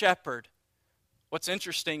being a shepherd. What's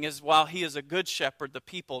interesting is while he is a good shepherd, the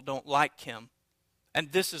people don't like him.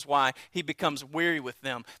 And this is why he becomes weary with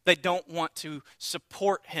them. They don't want to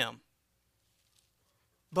support him.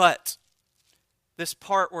 But this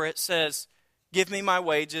part where it says, give me my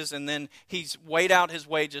wages, and then he's weighed out his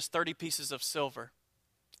wages, 30 pieces of silver.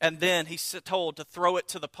 And then he's told to throw it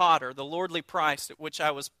to the potter, the lordly price at which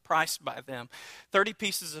I was priced by them. 30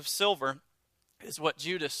 pieces of silver is what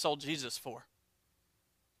Judas sold Jesus for.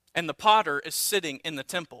 And the potter is sitting in the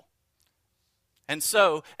temple. And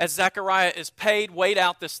so, as Zechariah is paid, weighed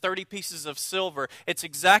out this 30 pieces of silver, it's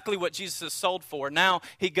exactly what Jesus is sold for. Now,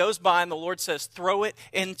 he goes by and the Lord says, throw it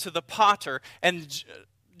into the potter. And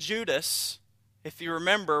Judas, if you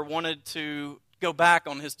remember, wanted to go back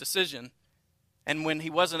on his decision. And when he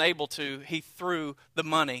wasn't able to, he threw the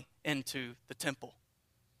money into the temple.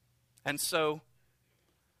 And so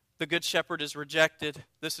the good shepherd is rejected.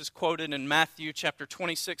 This is quoted in Matthew chapter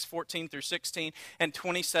 26, 14 through 16, and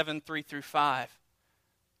 27, 3 through 5.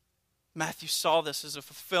 Matthew saw this as a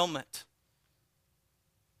fulfillment.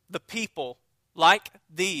 The people, like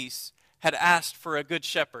these, had asked for a good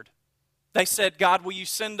shepherd. They said, God, will you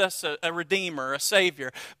send us a redeemer, a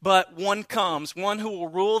savior? But one comes, one who will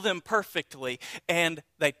rule them perfectly, and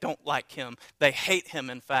they don't like him. They hate him,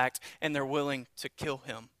 in fact, and they're willing to kill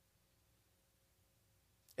him.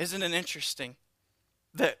 Isn't it interesting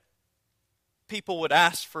that people would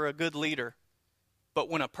ask for a good leader, but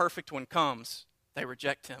when a perfect one comes, they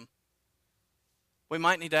reject him? We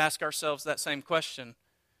might need to ask ourselves that same question.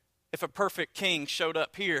 If a perfect king showed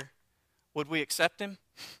up here, would we accept him?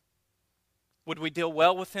 Would we deal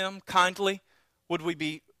well with him, kindly? Would we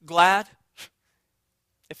be glad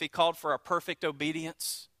if he called for our perfect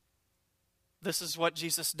obedience? This is what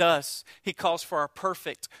Jesus does. He calls for our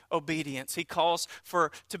perfect obedience. He calls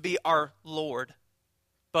for to be our Lord.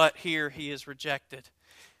 But here he is rejected.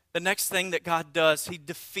 The next thing that God does, he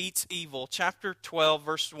defeats evil. Chapter 12,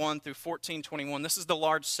 verse 1 through 14:21. This is the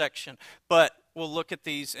large section, but we'll look at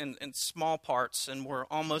these in small parts, and we're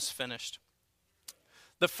almost finished.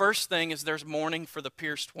 The first thing is there's mourning for the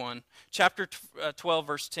pierced one. Chapter 12,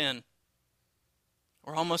 verse 10.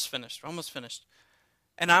 We're almost finished.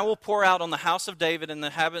 And I will pour out on the house of David and the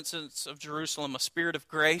inhabitants of Jerusalem a spirit of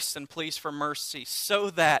grace and pleas for mercy,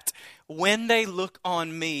 so that when they look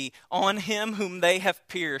on me, on him whom they have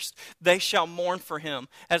pierced, they shall mourn for him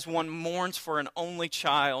as one mourns for an only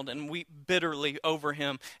child, and weep bitterly over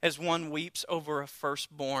him as one weeps over a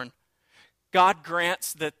firstborn. God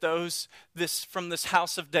grants that from this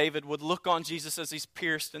house of David would look on Jesus as he's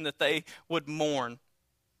pierced, and that they would mourn.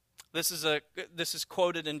 This is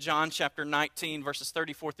quoted in John chapter 19, verses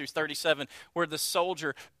 34 through 37, where the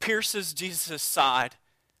soldier pierces Jesus' side,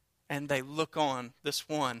 and they look on this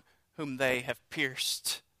one whom they have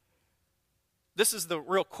pierced. This is the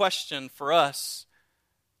real question for us.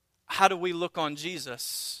 How do we look on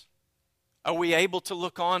Jesus? Are we able to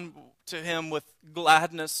look on to him with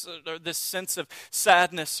gladness, or this sense of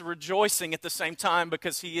sadness, rejoicing at the same time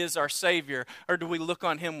because he is our Savior? Or do we look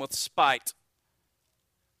on him with spite?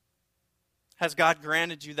 Has God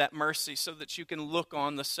granted you that mercy so that you can look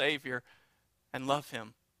on the Savior and love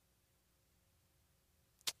him?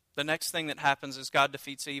 The next thing that happens is God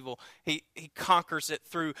defeats evil. He conquers it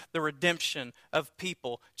through the redemption of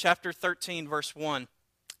people. Chapter 13, verse 1.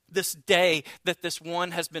 This day that this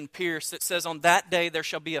one has been pierced, it says, on that day there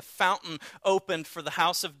shall be a fountain opened for the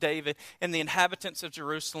house of David and the inhabitants of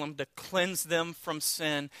Jerusalem to cleanse them from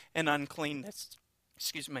sin and uncleanness.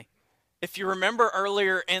 If you remember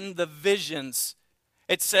earlier in the visions,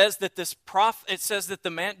 it says that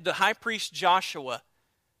the high priest Joshua,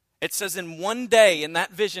 it says in one day, in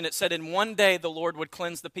that vision, it said in one day the Lord would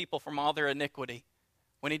cleanse the people from all their iniquity.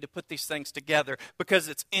 We need to put these things together because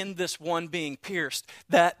it's in this one being pierced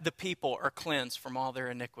that the people are cleansed from all their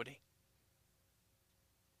iniquity.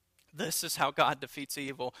 This is how God defeats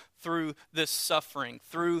evil, through this suffering,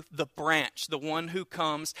 through the branch, the one who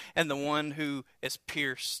comes and the one who is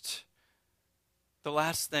pierced. The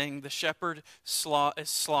last thing, the shepherd is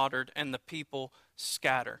slaughtered and the people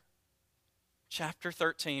scatter. Chapter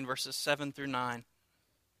 13, verses 7 through 9.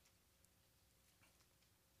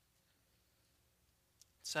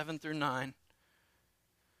 7 through 9.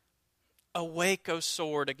 Awake, O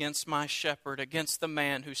sword, against my shepherd, against the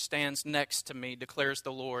man who stands next to me, declares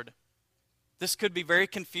the Lord. This could be very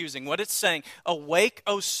confusing. What it's saying, awake,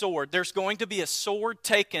 O sword. There's going to be a sword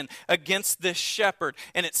taken against this shepherd.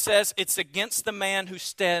 And it says it's against the man who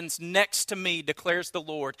stands next to me, declares the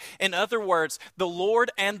Lord. In other words, the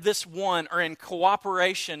Lord and this one are in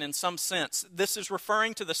cooperation in some sense. This is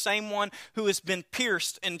referring to the same one who has been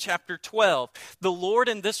pierced in chapter 12. The Lord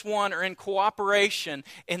and this one are in cooperation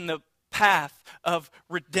in the path of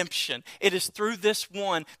redemption. It is through this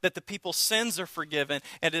one that the people's sins are forgiven.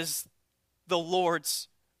 It is the Lord's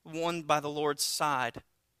one by the Lord's side.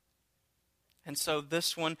 And so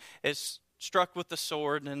this one is struck with the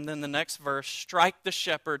sword, and then the next verse, strike the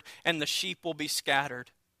shepherd and the sheep will be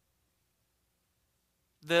scattered.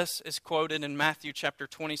 This is quoted in Matthew chapter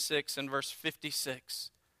 26 and verse 56.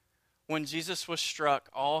 When Jesus was struck,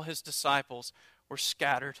 all his disciples were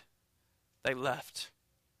scattered. They left.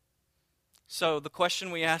 So the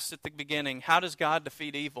question we asked at the beginning, how does God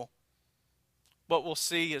defeat evil? What we'll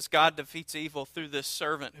see is God defeats evil through this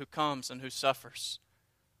servant who comes and who suffers,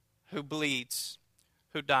 who bleeds,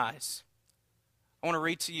 who dies. I want to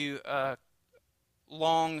read to you a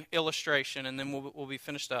long illustration, and then we'll be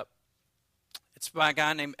finished up. It's by a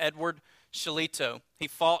guy named Edward Shalito. He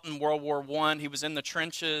fought in World War I. He was in the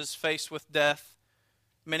trenches, faced with death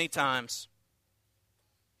many times.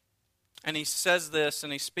 And he says this,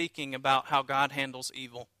 and he's speaking about how God handles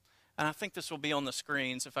evil. And I think this will be on the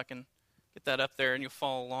screens, if I can get that up there and you'll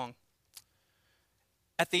follow along.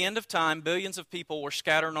 At the end of time, billions of people were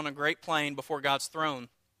scattered on a great plain before God's throne.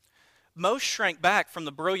 Most shrank back from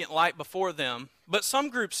the brilliant light before them, but some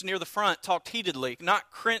groups near the front talked heatedly, not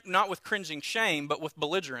with cringing shame, but with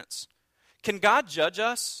belligerence. Can God judge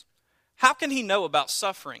us? How can he know about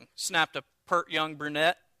suffering? Snapped a pert young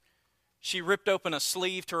brunette. She ripped open a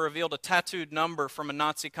sleeve to reveal a tattooed number from a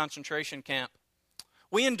Nazi concentration camp.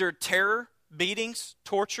 We endured terror, beatings,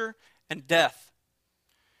 torture, and death.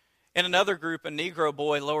 In another group, a Negro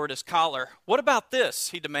boy lowered his collar. What about this?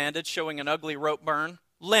 He demanded, showing an ugly rope burn.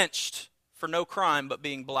 Lynched for no crime but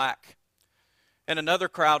being black. In another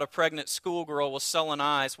crowd, a pregnant schoolgirl with sullen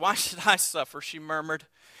eyes. Why should I suffer? She murmured.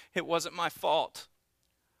 It wasn't my fault.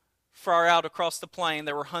 Far out across the plain,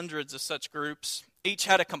 there were hundreds of such groups. Each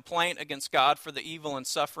had a complaint against God for the evil and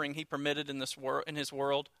suffering he permitted in his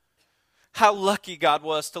world. How lucky God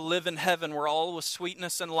was to live in heaven where all was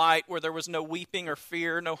sweetness and light, where there was no weeping or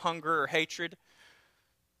fear, no hunger or hatred.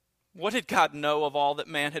 What did God know of all that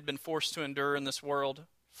man had been forced to endure in this world?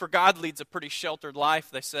 For God leads a pretty sheltered life,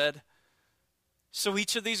 they said. So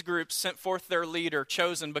each of these groups sent forth their leader,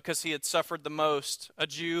 chosen because he had suffered the most, a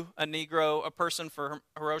Jew, a Negro, a person from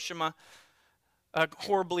Hiroshima, a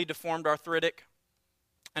horribly deformed arthritic,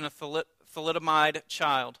 and a thalidomide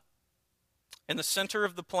child. In the center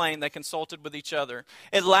of the plain, they consulted with each other.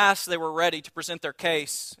 At last, they were ready to present their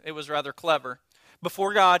case. It was rather clever.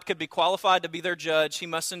 Before God could be qualified to be their judge, he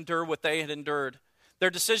must endure what they had endured. Their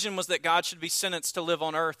decision was that God should be sentenced to live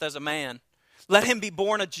on earth as a man. Let him be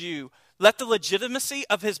born a Jew. Let the legitimacy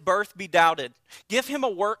of his birth be doubted. Give him a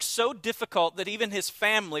work so difficult that even his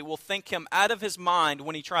family will think him out of his mind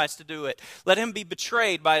when he tries to do it. Let him be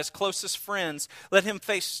betrayed by his closest friends. Let him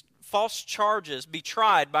face false charges, be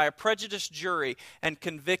tried by a prejudiced jury, and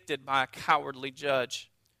convicted by a cowardly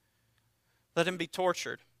judge. Let him be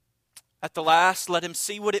tortured. At the last, let him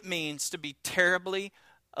see what it means to be terribly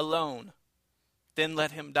alone. Then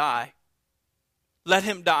let him die. Let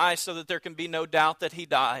him die so that there can be no doubt that he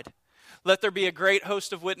died. Let there be a great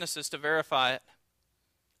host of witnesses to verify it.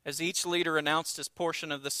 As each leader announced his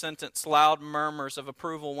portion of the sentence, loud murmurs of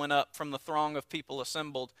approval went up from the throng of people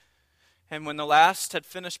assembled. And when the last had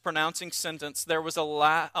finished pronouncing sentence, there was a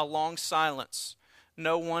long silence.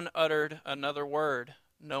 No one uttered another word.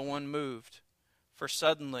 No one moved. For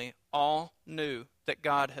suddenly all knew that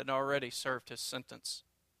God had already served his sentence.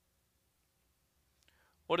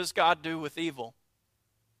 What does God do with evil?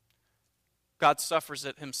 God suffers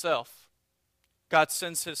it himself. God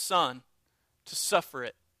sends his Son to suffer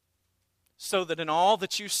it, so that in all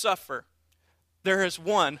that you suffer, there is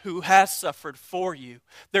one who has suffered for you.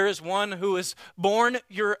 There is one who has borne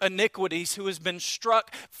your iniquities, who has been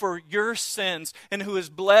struck for your sins, and who has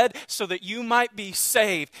bled so that you might be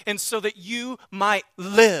saved and so that you might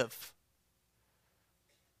live.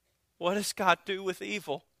 What does God do with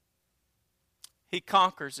evil? He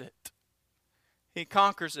conquers it. He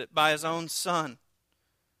conquers it by his own Son.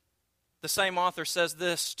 The same author says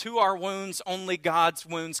this, to our wounds only God's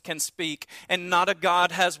wounds can speak, and not a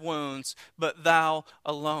God has wounds, but thou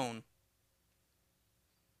alone.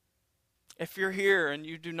 If you're here and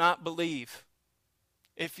you do not believe,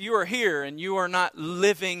 if you are here and you are not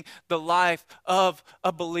living the life of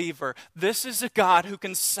a believer, this is a God who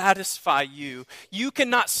can satisfy you. You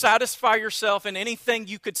cannot satisfy yourself in anything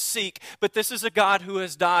you could seek, but this is a God who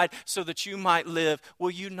has died so that you might live.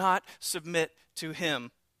 Will you not submit to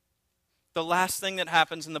him? The last thing that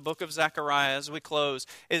happens in the book of Zechariah as we close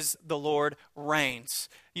is the Lord reigns.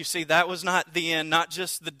 You see, that was not the end, not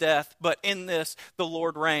just the death, but in this, the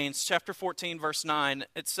Lord reigns. Chapter 14, verse 9,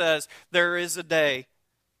 it says, there is a day,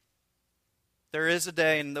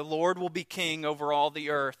 and the Lord will be king over all the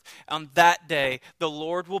earth. On that day, the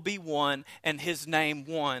Lord will be one, and his name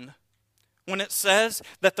one. When it says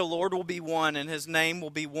that the Lord will be one and his name will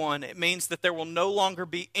be one, it means that there will no longer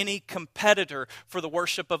be any competitor for the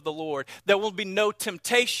worship of the Lord. There will be no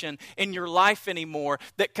temptation in your life anymore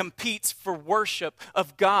that competes for worship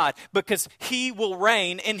of God, because he will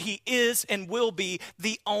reign, and he is and will be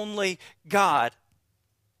the only God.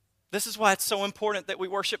 This is why it's so important that we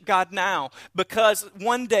worship God now, because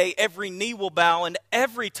one day every knee will bow and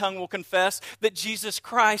every tongue will confess that Jesus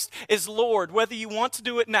Christ is Lord. Whether you want to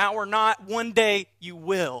do it now or not, one day you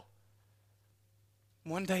will.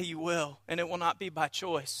 One day you will, and it will not be by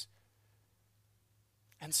choice.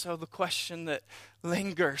 And so the question that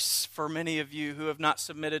lingers for many of you who have not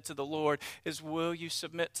submitted to the Lord is, will you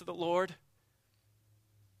submit to the Lord?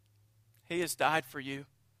 He has died for you.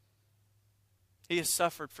 He has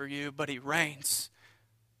suffered for you, but he reigns.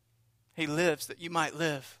 He lives that you might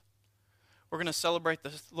live. We're going to celebrate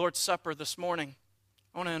the Lord's Supper this morning.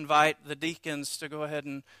 I want to invite the deacons to go ahead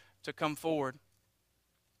and to come forward.